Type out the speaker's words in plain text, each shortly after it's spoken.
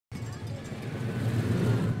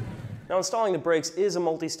Now, installing the brakes is a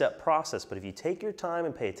multi-step process, but if you take your time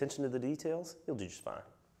and pay attention to the details, you'll do just fine.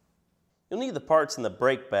 You'll need the parts in the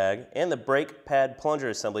brake bag and the brake pad plunger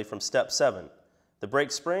assembly from step 7, the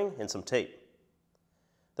brake spring and some tape.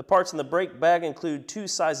 The parts in the brake bag include 2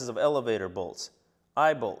 sizes of elevator bolts,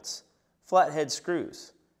 eye bolts, flathead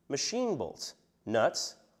screws, machine bolts,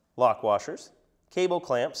 nuts, lock washers, cable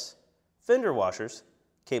clamps, fender washers,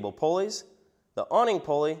 cable pulleys, the awning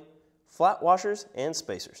pulley, flat washers, and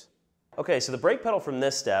spacers. Okay, so the brake pedal from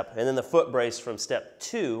this step and then the foot brace from step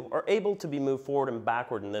 2 are able to be moved forward and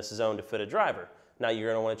backward in this zone to fit a driver. Now you're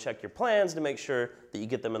going to want to check your plans to make sure that you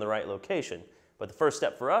get them in the right location. But the first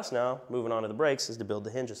step for us now, moving on to the brakes, is to build the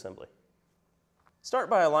hinge assembly. Start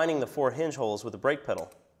by aligning the 4 hinge holes with the brake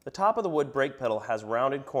pedal. The top of the wood brake pedal has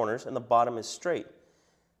rounded corners and the bottom is straight.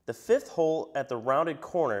 The 5th hole at the rounded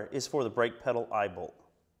corner is for the brake pedal eye bolt.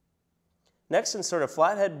 Next, insert a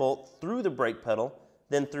flathead bolt through the brake pedal,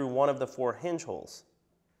 then through one of the 4 hinge holes.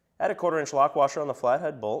 Add a 1/4 inch lock washer on the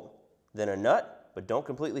flathead bolt, then a nut, but don't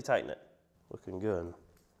completely tighten it. Looking good.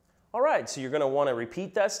 All right, so you're going to want to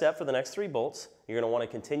repeat that step for the next 3 bolts. You're going to want to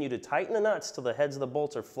continue to tighten the nuts till the heads of the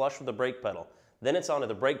bolts are flush with the brake pedal. Then it's onto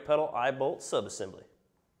the brake pedal eye bolt subassembly.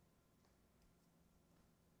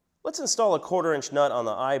 Let's install a 1/4 inch nut on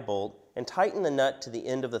the eye bolt and tighten the nut to the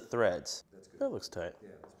end of the threads. That's good. That looks tight. Yeah.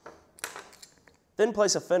 Then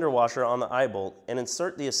place a fender washer on the eye bolt and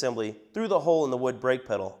insert the assembly through the hole in the wood brake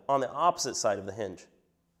pedal on the opposite side of the hinge.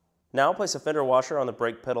 Now place a fender washer on the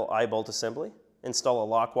brake pedal eye bolt assembly, install a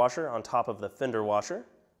lock washer on top of the fender washer,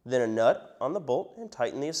 then a nut on the bolt and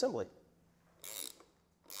tighten the assembly.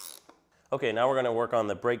 Okay, now we're going to work on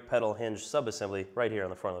the brake pedal hinge subassembly right here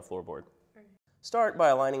on the front of the floorboard. Start by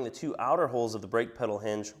aligning the 2 outer holes of the brake pedal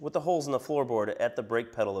hinge with the holes in the floorboard at the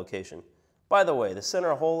brake pedal location. By the way, the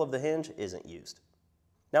center hole of the hinge isn't used.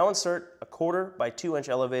 Now insert a 1/4 by 2 inch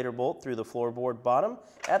elevator bolt through the floorboard bottom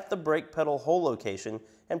at the brake pedal hole location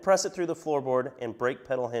and press it through the floorboard and brake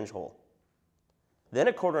pedal hinge hole. Then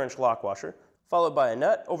a 1/4 inch lock washer, followed by a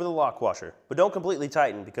nut over the lock washer, but don't completely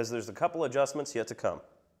tighten because there's a couple adjustments yet to come.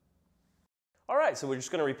 All right, so we're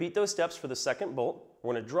just going to repeat those steps for the second bolt.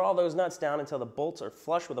 We're going to draw those nuts down until the bolts are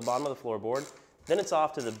flush with the bottom of the floorboard. Then it's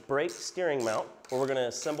off to the brake steering mount, where we're going to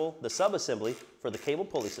assemble the subassembly for the cable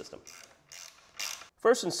pulley system.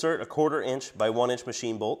 First, insert a 1/4 inch by 1 inch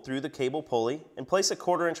machine bolt through the cable pulley and place a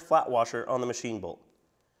 1/4 inch flat washer on the machine bolt.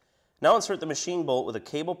 Now insert the machine bolt with a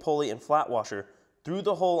cable pulley and flat washer through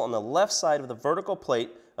the hole on the left side of the vertical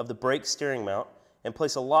plate of the brake steering mount and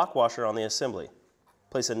place a lock washer on the assembly.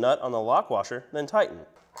 Place a nut on the lock washer, then tighten.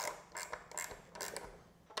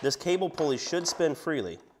 This cable pulley should spin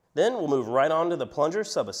freely. Then we'll move right on to the plunger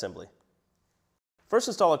subassembly. First,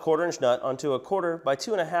 install a 1/4 inch nut onto a 1/4 by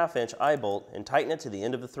 2.5 inch eye bolt and tighten it to the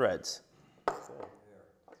end of the threads.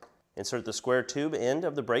 Insert the square tube end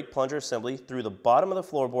of the brake plunger assembly through the bottom of the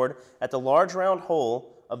floorboard at the large round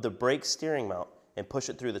hole of the brake steering mount and push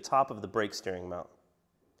it through the top of the brake steering mount.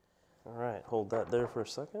 All right, hold that there for a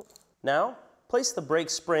second. Now, place the brake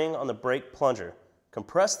spring on the brake plunger.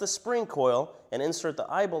 Compress the spring coil and insert the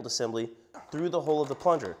eye bolt assembly through the hole of the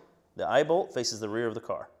plunger. The eye bolt faces the rear of the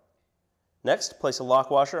car. Next, place a lock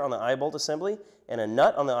washer on the eye bolt assembly and a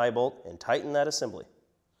nut on the eye bolt and tighten that assembly.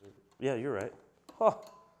 Yeah, you're right. Oh,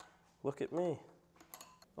 look at me.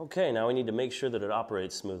 Okay, now we need to make sure that it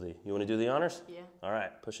operates smoothly. You want to do the honors? Yeah. All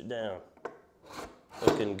right, push it down.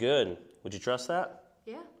 Looking good. Would you trust that?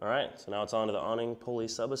 Yeah. All right, so now it's on to the awning pulley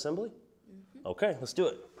subassembly. Okay, let's do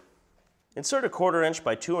it. Insert a 1/4 inch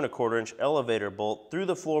by 2.25 inch elevator bolt through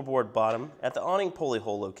the floorboard bottom at the awning pulley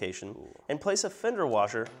hole location and place a fender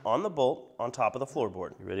washer on the bolt on top of the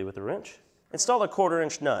floorboard. You ready with the wrench? Install a 1/4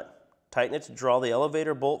 inch nut. Tighten it to draw the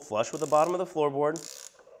elevator bolt flush with the bottom of the floorboard.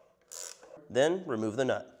 Then remove the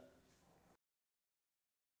nut.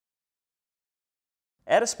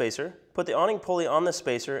 Add a spacer. Put the awning pulley on the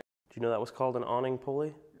spacer. Do you know that was called an awning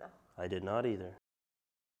pulley? No. I did not either.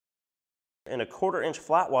 And a 1/4 inch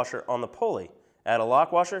flat washer on the pulley. Add a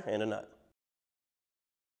lock washer and a nut.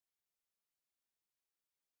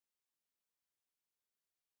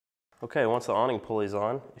 Okay, once the awning pulley's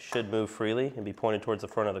on, it should move freely and be pointed towards the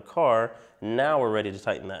front of the car. Now we're ready to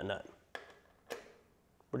tighten that nut.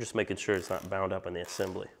 We're just making sure it's not bound up in the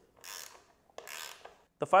assembly.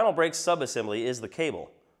 The final brake subassembly is the cable.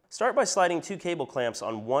 Start by sliding 2 cable clamps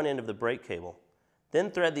on one end of the brake cable. Then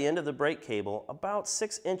thread the end of the brake cable about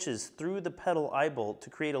 6 inches through the pedal eye bolt to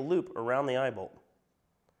create a loop around the eye bolt.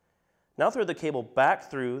 Now thread the cable back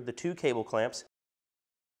through the 2 cable clamps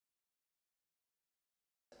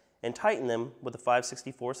and tighten them with a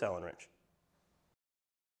 5/64 Allen wrench.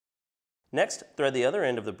 Next, thread the other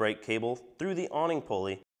end of the brake cable through the awning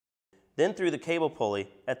pulley then through the cable pulley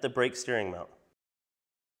at the brake steering mount.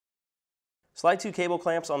 Slide 2 cable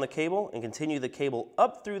clamps on the cable and continue the cable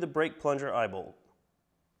up through the brake plunger eye bolt.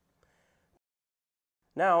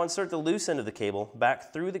 Now insert the loose end of the cable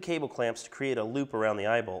back through the cable clamps to create a loop around the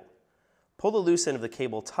eye bolt. Pull the loose end of the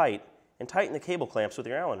cable tight and tighten the cable clamps with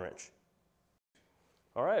your Allen wrench.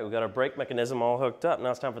 All right, we've got our brake mechanism all hooked up.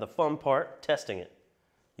 Now it's time for the fun part, testing it.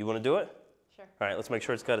 You want to do it? Sure. All right, let's make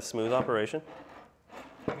sure it's got a smooth operation.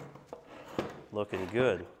 Looking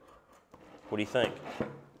good. What do you think?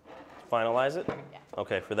 Finalize it? Yeah.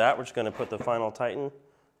 Okay, for that we're just going to put the final tighten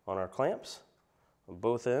on our clamps on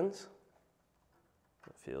both ends.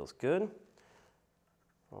 That feels good.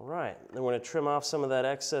 All right, then we're going to trim off some of that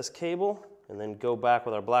excess cable and then go back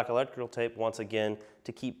with our black electrical tape once again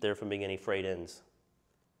to keep there from being any frayed ends.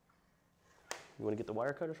 You want to get the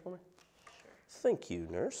wire cutters for me? Sure. Thank you,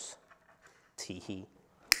 nurse. Tee-hee.